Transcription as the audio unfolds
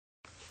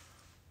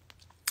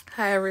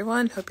Hi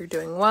everyone, hope you're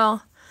doing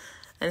well,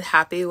 and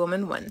happy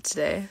Woman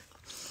Wednesday.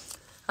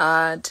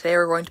 Today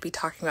we're going to be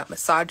talking about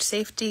massage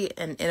safety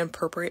and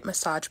inappropriate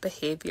massage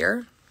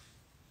behavior.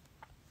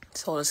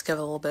 So we'll just give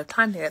a little bit of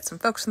time to get some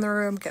folks in the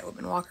room, get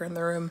Whitman-Walker in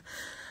the room, and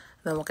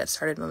then we'll get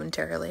started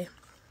momentarily.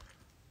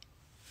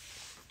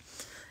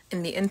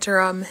 In the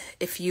interim,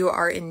 if you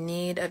are in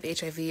need of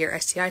HIV or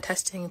STI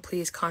testing,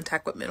 please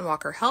contact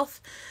Whitman-Walker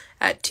Health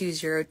at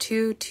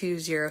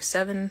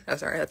 202-207,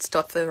 that's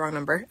still the wrong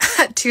number,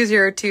 at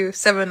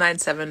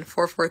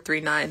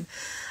 202-797-4439.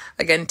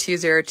 Again,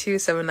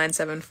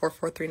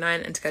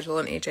 202-797-4439, and schedule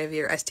an HIV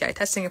or STI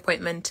testing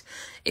appointment.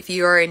 If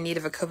you are in need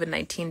of a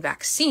COVID-19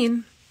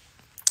 vaccine,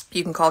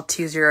 you can call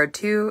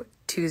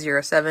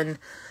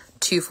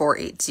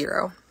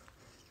 202-207-2480.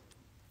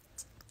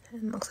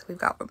 And it looks like we've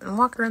got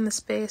Whitman-Walker in the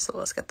space, so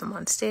let's get them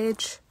on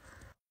stage.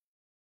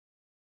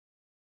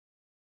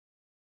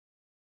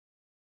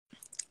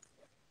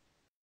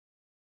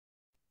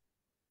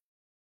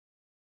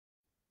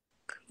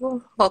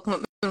 Cool.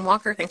 Welcome,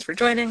 Whitman-Walker. Thanks for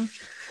joining.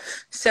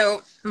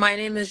 So my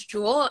name is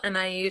Jewel, and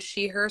I use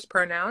she, hers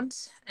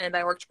pronouns, and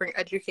I work to bring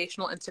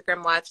educational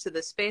Instagram lives to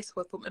this space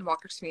with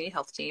Whitman-Walker's community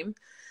health team.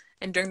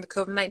 And during the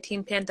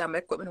COVID-19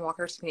 pandemic,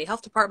 Whitman-Walker's community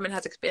health department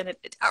has expanded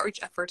its outreach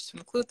efforts to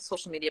include the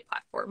social media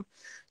platform.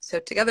 So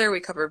together we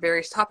cover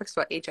various topics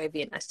about HIV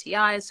and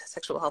STIs,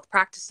 sexual health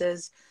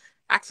practices,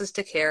 access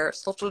to care,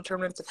 social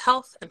determinants of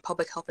health, and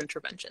public health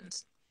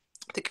interventions.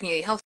 The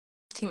community health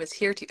team is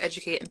here to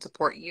educate and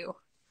support you.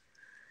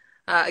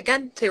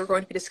 Again, today we're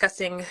going to be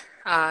discussing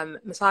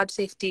massage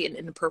safety and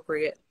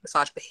inappropriate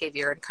massage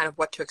behavior and kind of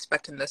what to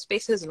expect in those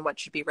spaces and what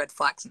should be red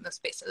flags in those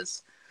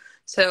spaces.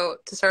 So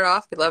to start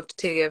off, we'd love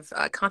to give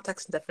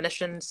context and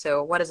definition.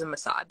 So what is a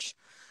massage?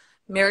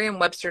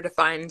 Merriam-Webster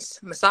defines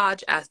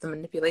massage as the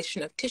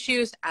manipulation of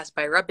tissues as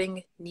by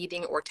rubbing,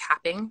 kneading, or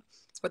tapping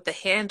with the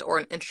hand or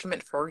an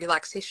instrument for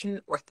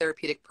relaxation or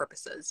therapeutic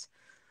purposes.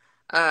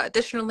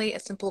 Additionally, a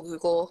simple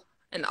Google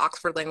and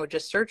Oxford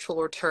Languages search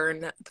will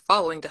return the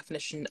following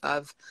definition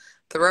of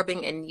the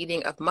rubbing and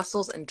kneading of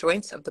muscles and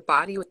joints of the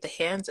body with the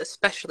hands,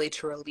 especially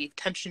to relieve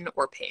tension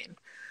or pain.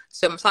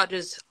 So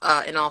massages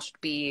in all should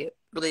be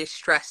really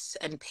stress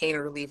and pain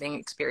relieving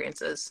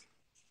experiences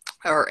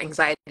or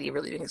anxiety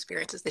relieving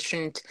experiences. They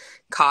shouldn't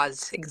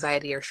cause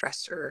anxiety or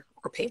stress or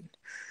pain.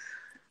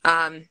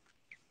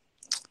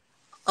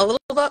 A little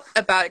bit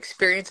about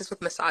experiences with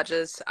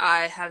massages.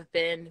 I have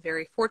been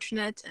very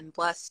fortunate and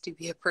blessed to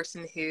be a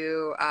person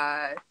who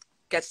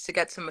gets to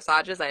get some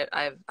massages.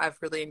 I've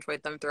really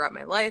enjoyed them throughout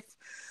my life.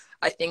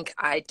 I think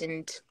I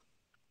didn't,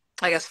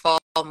 fall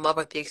in love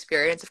with the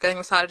experience of getting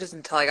massages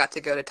until I got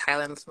to go to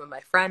Thailand with some of my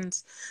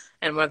friends.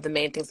 And one of the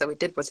main things that we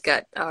did was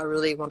get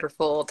really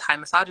wonderful Thai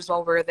massages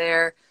while we were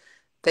there.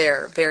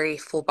 They're very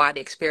full body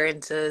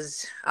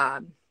experiences,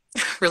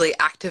 really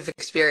active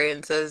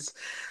experiences.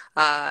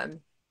 But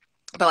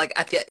like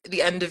at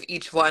the end of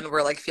each one,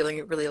 we're like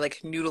feeling really like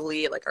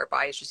noodly, like our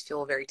bodies just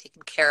feel very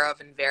taken care of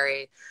and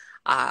very,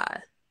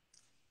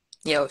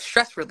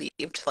 stress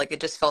relieved. Like it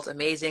just felt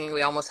amazing.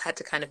 We almost had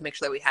to kind of make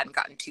sure that we hadn't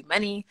gotten too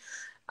many.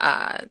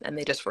 And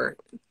they just were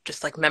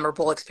just like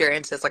memorable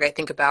experiences. Like I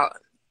think about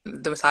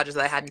the massages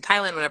that I had in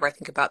Thailand whenever I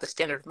think about the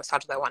standard of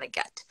massage that I want to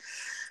get.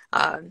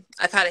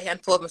 I've had a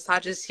handful of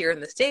massages here in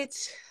the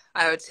States.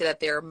 I would say that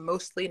they are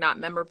mostly not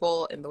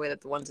memorable in the way that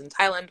the ones in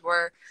Thailand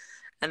were.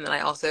 And then I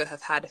also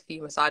have had a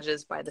few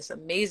massages by this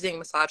amazing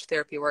massage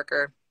therapy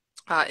worker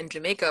in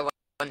Jamaica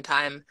one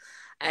time.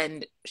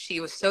 And she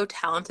was so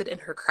talented in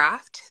her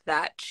craft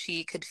that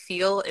she could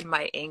feel in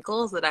my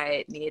ankles that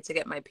I needed to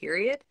get my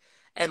period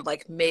and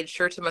like made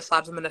sure to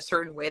massage them in a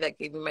certain way that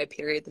gave me my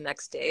period the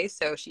next day.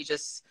 So she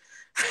just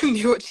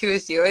knew what she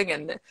was doing.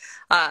 And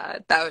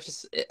that was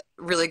just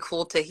really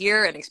cool to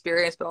hear and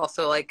experience, but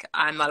also like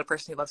I'm not a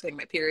person who loves getting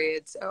my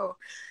period. So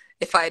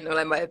if I had known,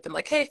 I might have been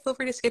like, hey, feel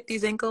free to skip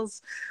these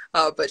ankles.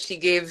 But she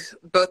gave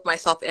both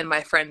myself and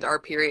my friend our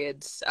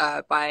periods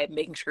by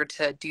making sure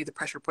to do the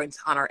pressure points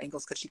on our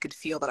ankles because she could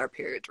feel that our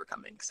periods were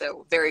coming.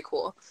 So very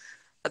cool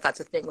that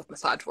that's a thing with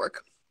massage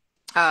work.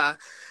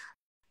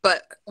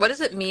 But what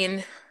does it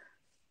mean,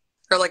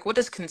 or like what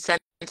does consent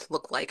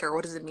look like, or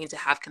what does it mean to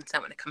have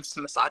consent when it comes to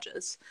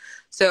massages?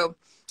 So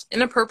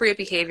inappropriate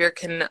behavior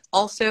can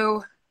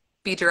also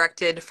be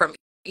directed from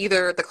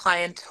either the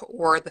client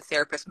or the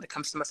therapist when it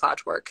comes to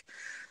massage work.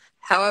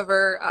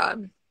 However,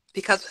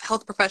 because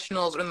health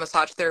professionals or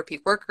massage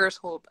therapy workers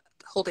hold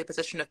a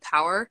position of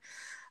power,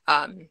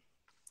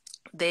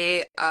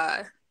 they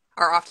are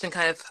often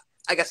kind of,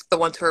 I guess, the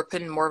ones who are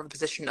put in more of a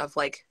position of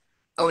like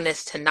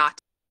onus to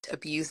not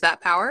abuse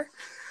that power.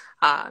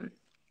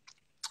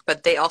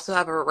 But they also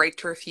have a right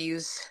to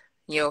refuse,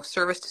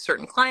 service to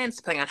certain clients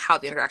depending on how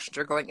the interactions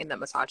are going in that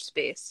massage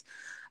space.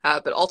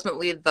 But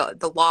ultimately,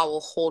 the law will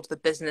hold the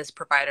business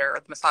provider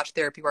or the massage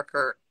therapy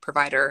worker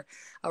provider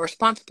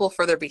responsible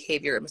for their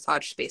behavior in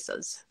massage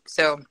spaces.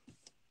 So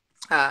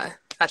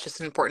that's just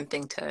an important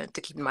thing to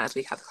keep in mind as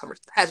we have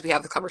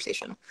the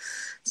conversation.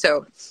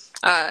 So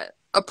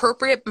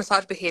appropriate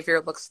massage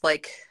behavior looks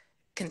like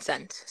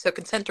consent. So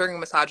consent during a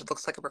massage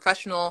looks like a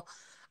professional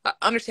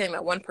understanding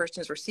that one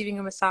person is receiving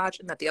a massage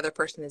and that the other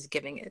person is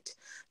giving it.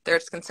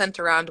 There's consent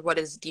around what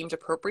is deemed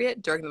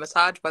appropriate during the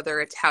massage, whether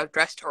it's how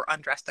dressed or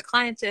undressed the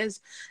client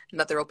is, and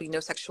that there will be no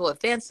sexual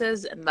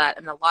advances, and that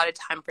an allotted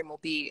time frame will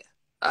be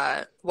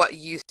what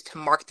used to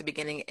mark the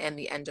beginning and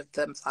the end of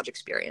the massage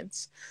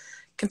experience.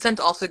 Consent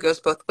also goes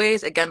both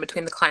ways, again,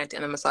 between the client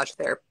and the massage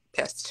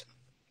therapist.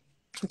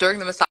 During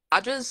the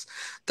massages,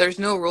 there's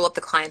no rule that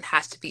the client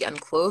has to be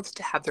unclothed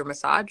to have their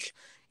massage.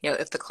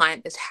 If the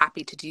client is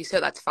happy to do so,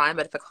 that's fine.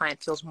 But if a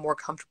client feels more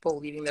comfortable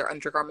leaving their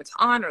undergarments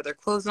on or their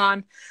clothes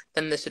on,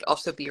 then this should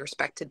also be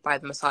respected by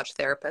the massage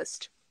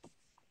therapist.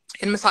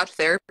 In massage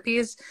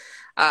therapies,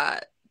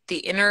 the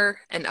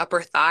inner and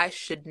upper thigh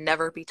should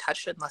never be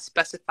touched unless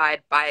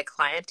specified by a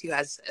client who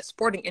has a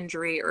sporting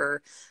injury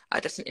or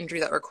just an injury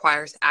that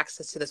requires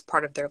access to this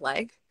part of their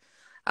leg.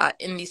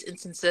 In these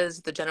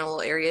instances, the genital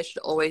area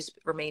should always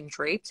remain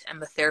draped,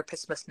 and the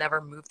therapist must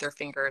never move their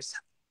fingers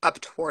up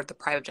toward the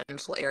private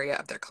genital area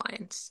of their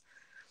clients.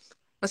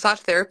 Massage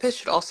therapists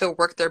should also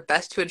work their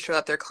best to ensure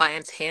that their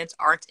clients' hands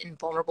aren't in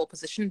vulnerable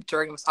positions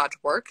during massage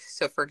work.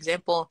 So, for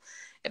example,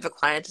 if a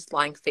client is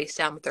lying face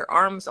down with their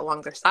arms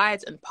along their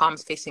sides and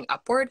palms facing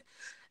upward,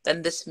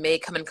 then this may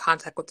come in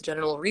contact with the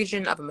genital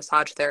region of a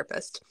massage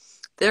therapist.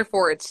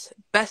 Therefore, it's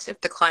best if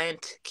the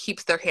client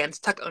keeps their hands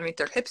tucked underneath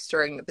their hips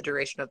during the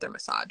duration of their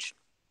massage.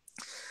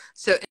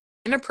 So,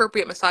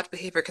 inappropriate massage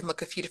behavior can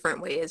look a few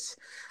different ways.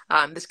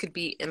 This could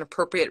be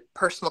inappropriate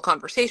personal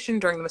conversation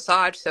during the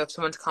massage. So if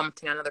someone's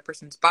commenting on another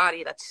person's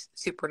body, that's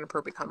super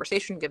inappropriate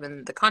conversation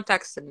given the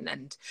context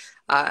and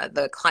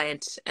the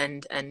client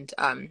and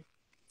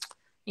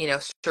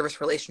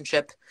service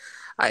relationship.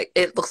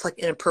 It looks like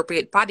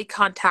inappropriate body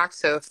contact.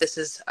 So if this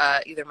is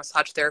either a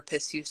massage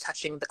therapist who's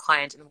touching the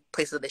client in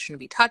places that they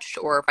shouldn't be touched,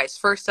 or vice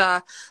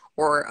versa,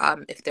 or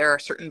if there are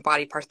certain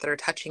body parts that are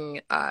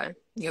touching,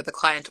 the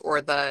client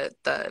or the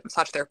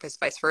massage therapist,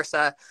 vice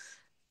versa,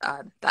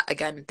 that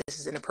again, this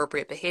is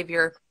inappropriate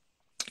behavior.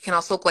 It can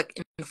also look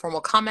like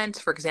informal comments.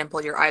 For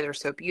example, your eyes are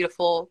so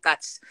beautiful.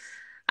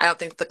 I don't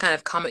think the kind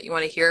of comment you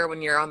want to hear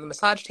when you're on the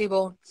massage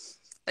table.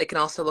 It can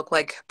also look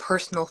like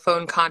personal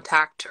phone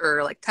contact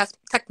or like text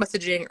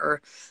messaging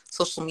or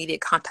social media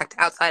contact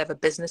outside of a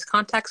business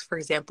context. For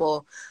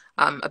example,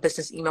 a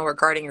business email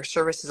regarding your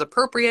service is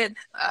appropriate,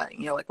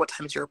 like what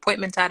time is your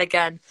appointment at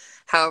again.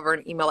 However,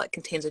 an email that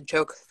contains a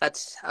joke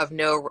that's of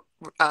no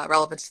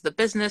relevance to the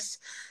business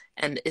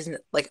and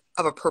isn't like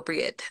of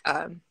appropriate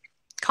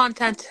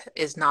content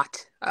is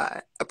not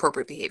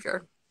appropriate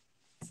behavior.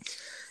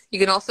 You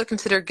can also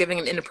consider giving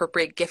an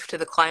inappropriate gift to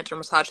the client or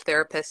massage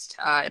therapist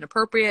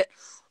inappropriate,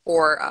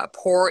 or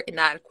poor,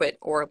 inadequate,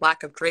 or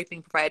lack of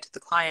draping provided to the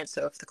client.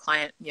 So if the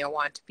client,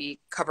 wanted to be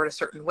covered a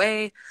certain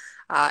way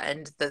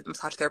and the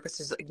massage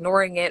therapist is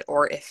ignoring it,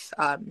 or if,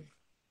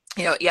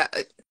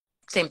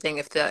 same thing,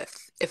 if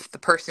the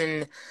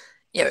person,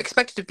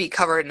 expected to be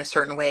covered in a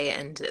certain way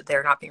and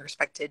they're not being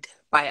respected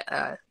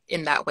by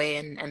in that way,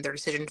 and their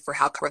decision for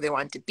how covered they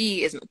want it to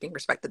be isn't being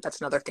respected,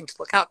 that's another thing to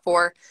look out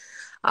for.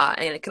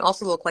 And it can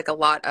also look like a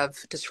lot of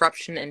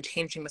disruption and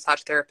changing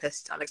massage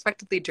therapists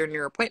unexpectedly during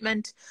your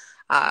appointment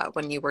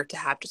when you were to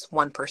have just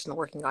one person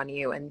working on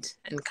you and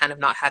kind of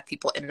not have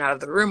people in and out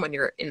of the room when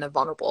you're in a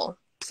vulnerable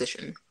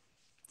position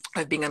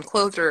of being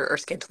unclothed or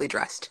scantily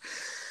dressed.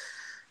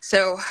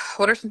 So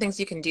what are some things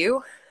you can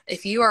do?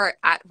 If you are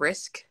at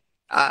risk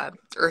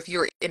or if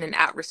you're in an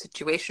at-risk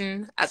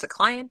situation as a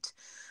client,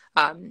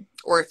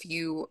 or if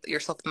you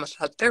yourself, the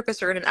massage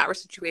therapist, are in an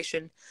at-risk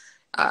situation,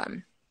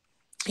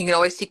 you can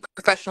always seek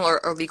professional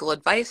or legal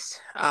advice.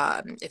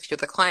 If you're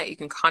the client, you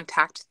can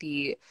contact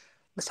the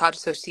massage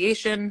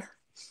association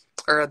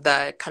or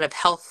the kind of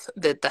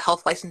the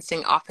health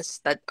licensing office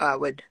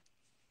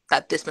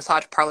that this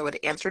massage parlor would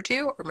answer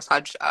to, or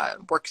massage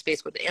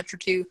workspace would answer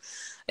to.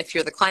 If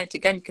you're the client,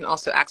 again, you can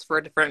also ask for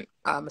a different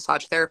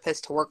massage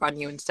therapist to work on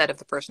you instead of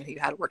the person who you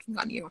had working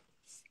on you.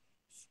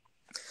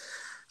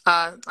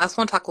 I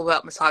also want to talk a little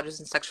about massages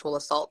and sexual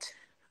assault.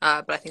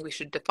 But I think we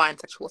should define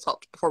sexual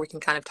assault before we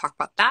can kind of talk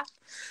about that.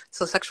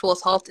 So sexual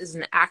assault is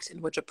an act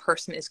in which a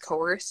person is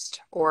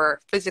coerced or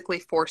physically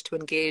forced to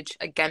engage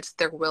against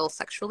their will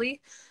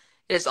sexually.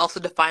 It is also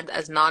defined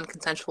as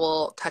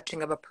non-consensual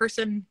touching of a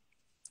person.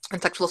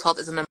 And sexual assault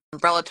is an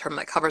umbrella term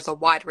that covers a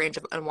wide range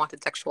of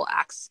unwanted sexual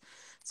acts.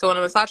 So when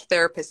a massage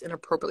therapist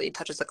inappropriately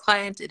touches a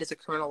client, it is a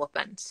criminal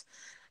offense.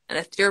 And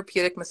a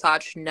therapeutic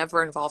massage should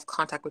never involve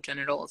contact with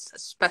genitals,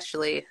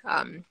 especially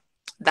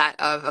that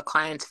of a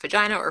client's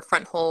vagina or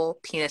front hole,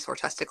 penis, or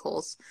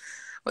testicles.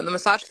 When the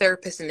massage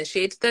therapist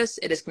initiates this,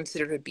 it is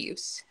considered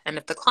abuse. And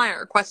if the client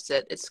requests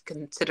it, it's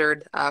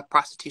considered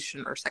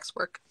prostitution or sex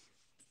work.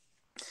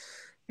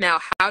 Now,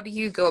 how do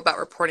you go about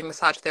reporting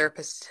massage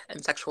therapists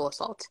and sexual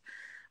assault?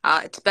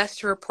 It's best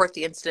to report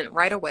the incident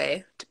right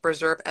away to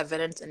preserve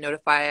evidence and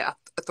notify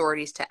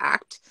authorities to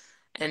act.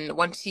 And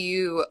once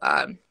you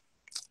can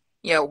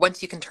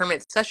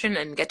terminate the session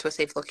and get to a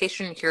safe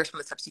location, here are some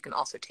of the steps you can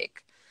also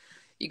take.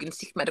 You can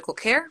seek medical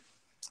care.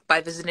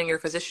 by visiting your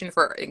physician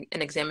for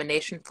an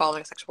examination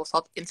following a sexual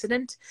assault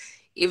incident.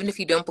 Even if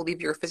you don't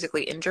believe you're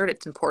physically injured,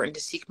 it's important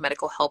to seek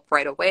medical help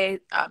right away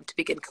to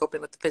begin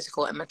coping with the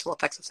physical and mental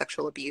effects of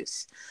sexual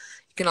abuse.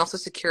 You can also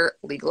secure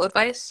legal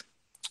advice.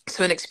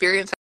 So an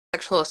experienced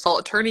sexual assault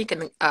attorney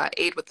can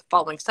aid with the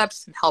following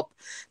steps and help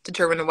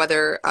determine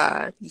whether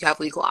you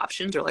have legal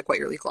options or like what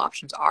your legal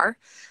options are.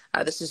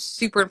 This is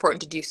super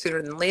important to do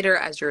sooner than later,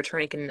 as your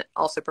attorney can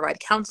also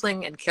provide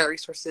counseling and care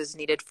resources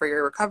needed for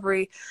your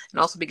recovery, and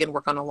also begin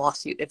work on a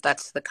lawsuit if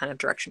that's the kind of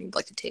direction you'd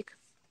like to take.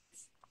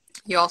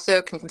 You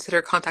also can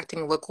consider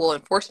contacting local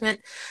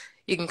enforcement.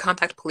 You can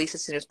contact police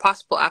as soon as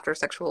possible after a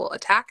sexual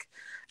attack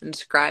and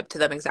describe to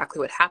them exactly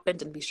what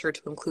happened, and be sure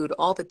to include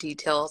all the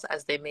details,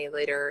 as they may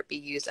later be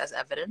used as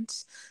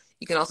evidence.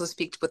 You can also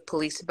speak with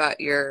police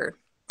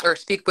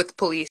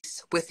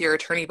with your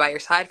attorney by your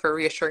side for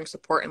reassuring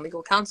support and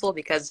legal counsel,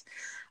 because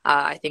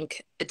I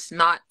think it's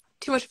not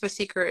too much of a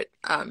secret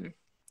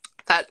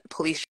that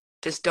police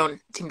just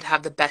don't seem to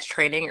have the best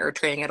training or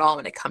training at all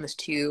when it comes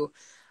to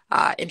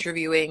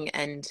interviewing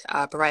and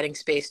providing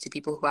space to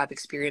people who have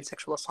experienced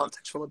sexual assault and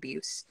sexual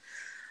abuse.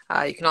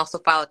 You can also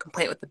file a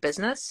complaint with the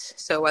business.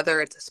 So whether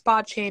it's a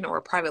spa chain or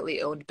a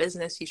privately owned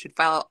business, you should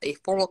file a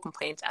formal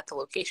complaint at the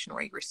location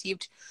where you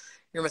received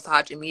your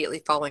massage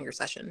immediately following your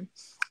session.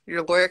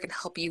 Your lawyer can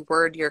help you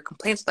word your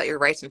complaint so that your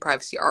rights and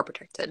privacy are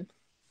protected.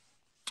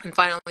 And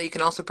finally, you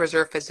can also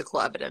preserve physical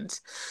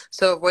evidence.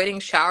 So avoiding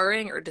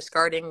showering or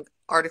discarding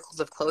articles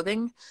of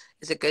clothing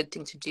is a good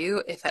thing to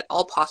do. If at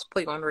all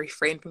possible, you want to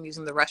refrain from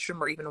using the restroom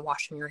or even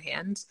washing your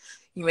hands.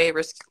 You may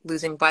risk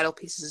losing vital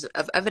pieces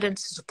of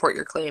evidence to support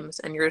your claims,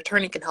 and your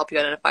attorney can help you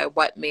identify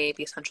what may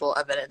be essential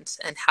evidence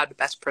and how to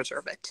best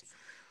preserve it.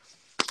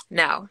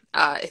 Now,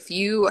 if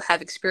you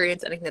have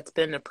experienced anything that's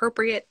been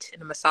inappropriate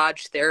in a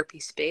massage therapy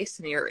space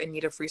and you're in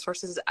need of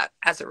resources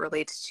as it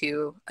relates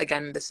to,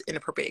 again, this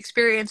inappropriate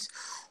experience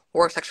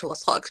or sexual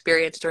assault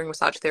experience during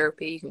massage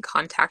therapy, you can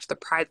contact the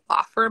Pride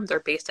Law Firm. They're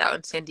based out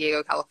in San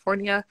Diego,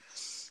 California,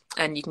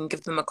 and you can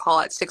give them a call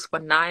at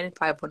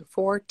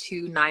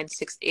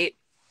 619-514-2968.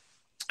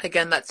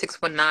 Again, that's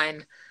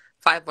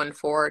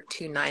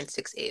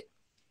 619-514-2968.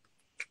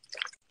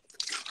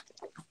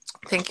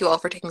 Thank you all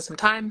for taking some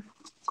time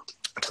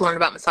to learn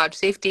about massage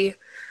safety.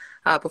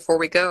 Before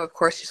we go, of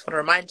course, just want to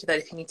remind you that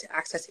if you need to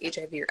access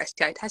HIV or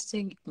STI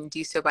testing, you can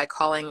do so by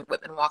calling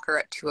Whitman-Walker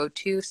at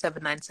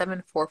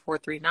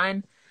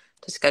 202-797-4439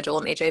 to schedule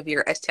an HIV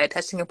or STI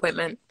testing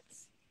appointment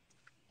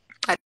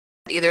at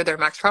either their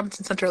Max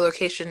Robinson Center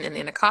location in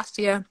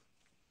Anacostia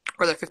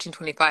or their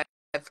 1525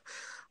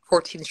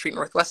 14th Street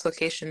Northwest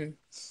location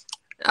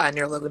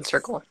near Logan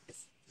Circle.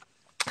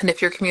 And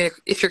if your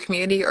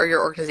community or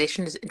your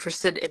organization is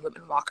interested in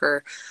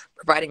Whitman-Walker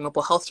providing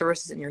mobile health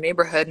services in your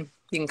neighborhood,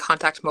 you can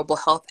contact mobile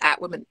health at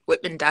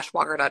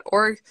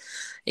whitman-walker.org.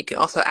 You can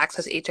also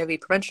access HIV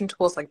prevention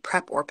tools like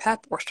PrEP or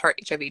PEP, or start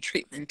HIV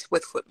treatment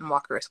with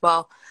Whitman-Walker as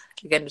well.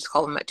 Again, just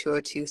call them at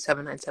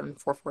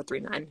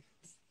 202-797-4439.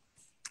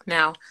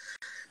 Now,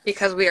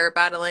 because we are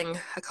battling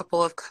a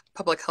couple of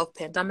public health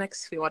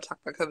pandemics, we want to talk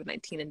about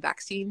COVID-19 and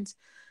vaccines.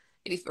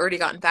 If you've already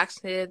gotten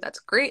vaccinated, that's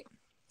great.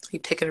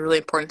 You've taken a really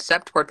important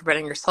step toward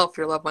preventing yourself,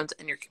 your loved ones,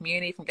 and your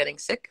community from getting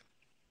sick.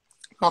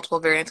 Multiple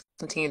variants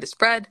continue to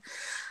spread,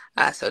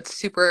 so it's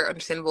super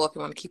understandable if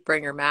you want to keep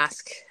wearing your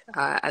mask,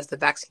 as the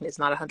vaccine is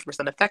not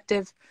 100%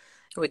 effective,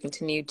 and we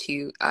continue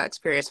to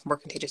experience more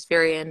contagious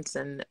variants,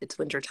 and it's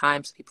winter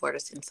time, so people are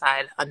just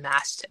inside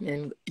unmasked and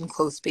in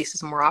enclosed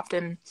spaces more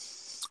often,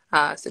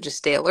 so just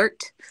stay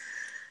alert.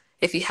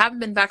 If you haven't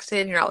been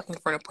vaccinated and you're not looking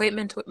for an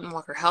appointment,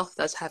 Whitman-Walker Health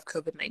does have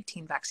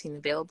COVID-19 vaccine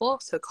available,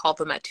 so call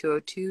them at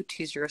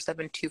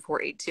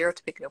 202-207-2480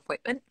 to make an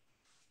appointment.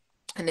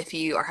 And if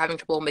you are having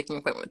trouble making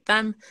an appointment with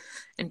them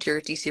and you're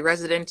a DC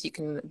resident, you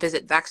can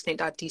visit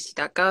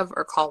vaccinate.dc.gov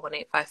or call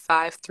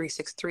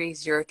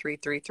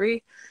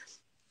 1-855-363-0333.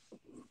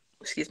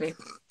 Excuse me.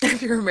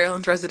 If you're a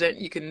Maryland resident,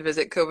 you can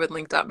visit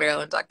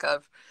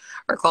covidlink.maryland.gov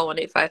or call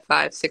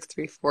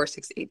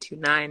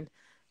 1-855-634-6829.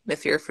 And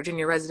if you're a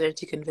Virginia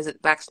resident, you can visit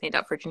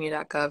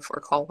vaccinate.virginia.gov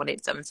or call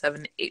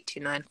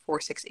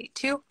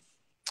 1-877-829-4682. And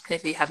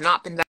if you have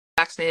not been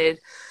vaccinated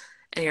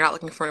and you're not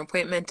looking for an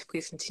appointment,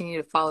 please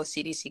continue to follow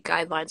CDC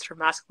guidelines for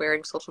mask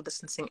wearing, social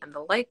distancing, and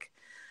the like.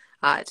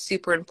 It's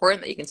super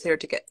important that you consider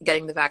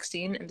getting the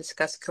vaccine and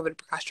discuss COVID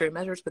precautionary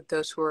measures with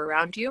those who are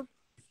around you,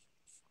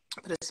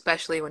 but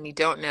especially when you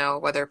don't know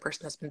whether a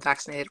person has been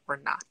vaccinated or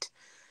not.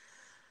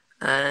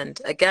 And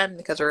again,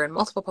 because we're in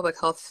multiple public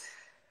health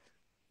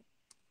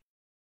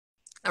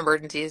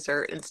emergencies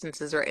or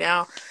instances right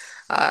now,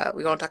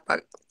 we want to talk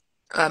about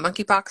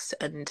monkeypox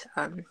and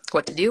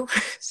what to do.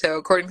 So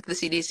according to the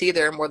CDC,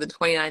 there are more than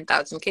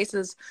 29,000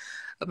 cases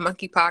of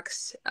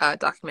monkeypox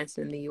documented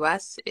in the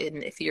U.S.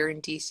 And if you're in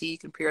D.C., you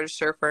can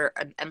pre-register for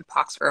an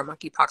mpox or a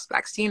monkeypox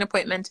vaccine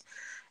appointment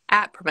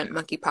at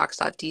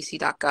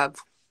preventmonkeypox.dc.gov.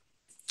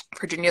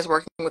 Virginia is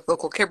working with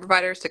local care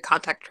providers to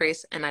contact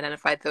trace and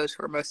identify those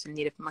who are most in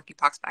need of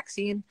monkeypox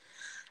vaccine.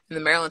 And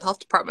the Maryland Health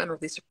Department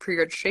released a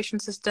pre-registration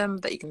system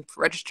that you can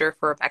register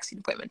for a vaccine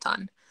appointment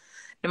on.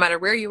 No matter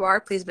where you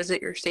are, please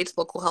visit your state's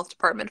local health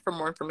department for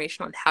more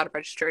information on how to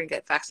register and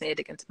get vaccinated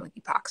against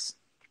monkeypox.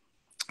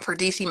 For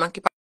DC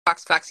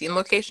monkeypox vaccine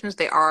locations,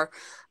 they are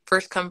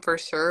first come,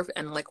 first serve,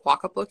 and like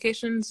walk-up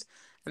locations,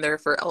 and they're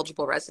for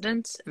eligible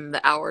residents, and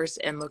the hours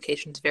and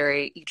locations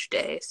vary each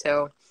day.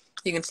 So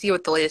you can see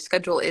what the latest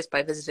schedule is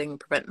by visiting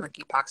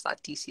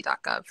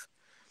preventmonkeypox.dc.gov.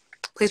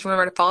 Please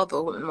remember to follow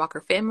the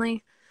Whitman-Walker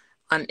family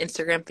on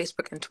Instagram,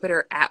 Facebook, and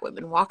Twitter at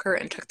Whitman-Walker,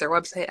 and check their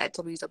website at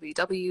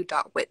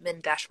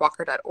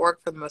www.whitman-walker.org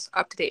for the most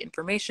up-to-date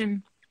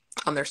information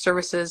on their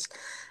services.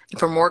 And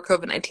for more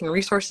COVID-19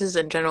 resources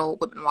and general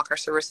Whitman-Walker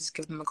services,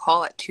 give them a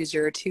call at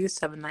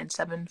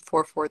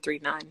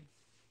 202-797-4439.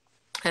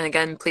 And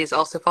again, please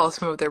also follow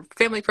some of their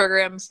family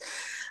programs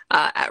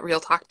at Real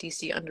Talk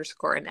DC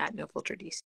 _ and at No Filter DC.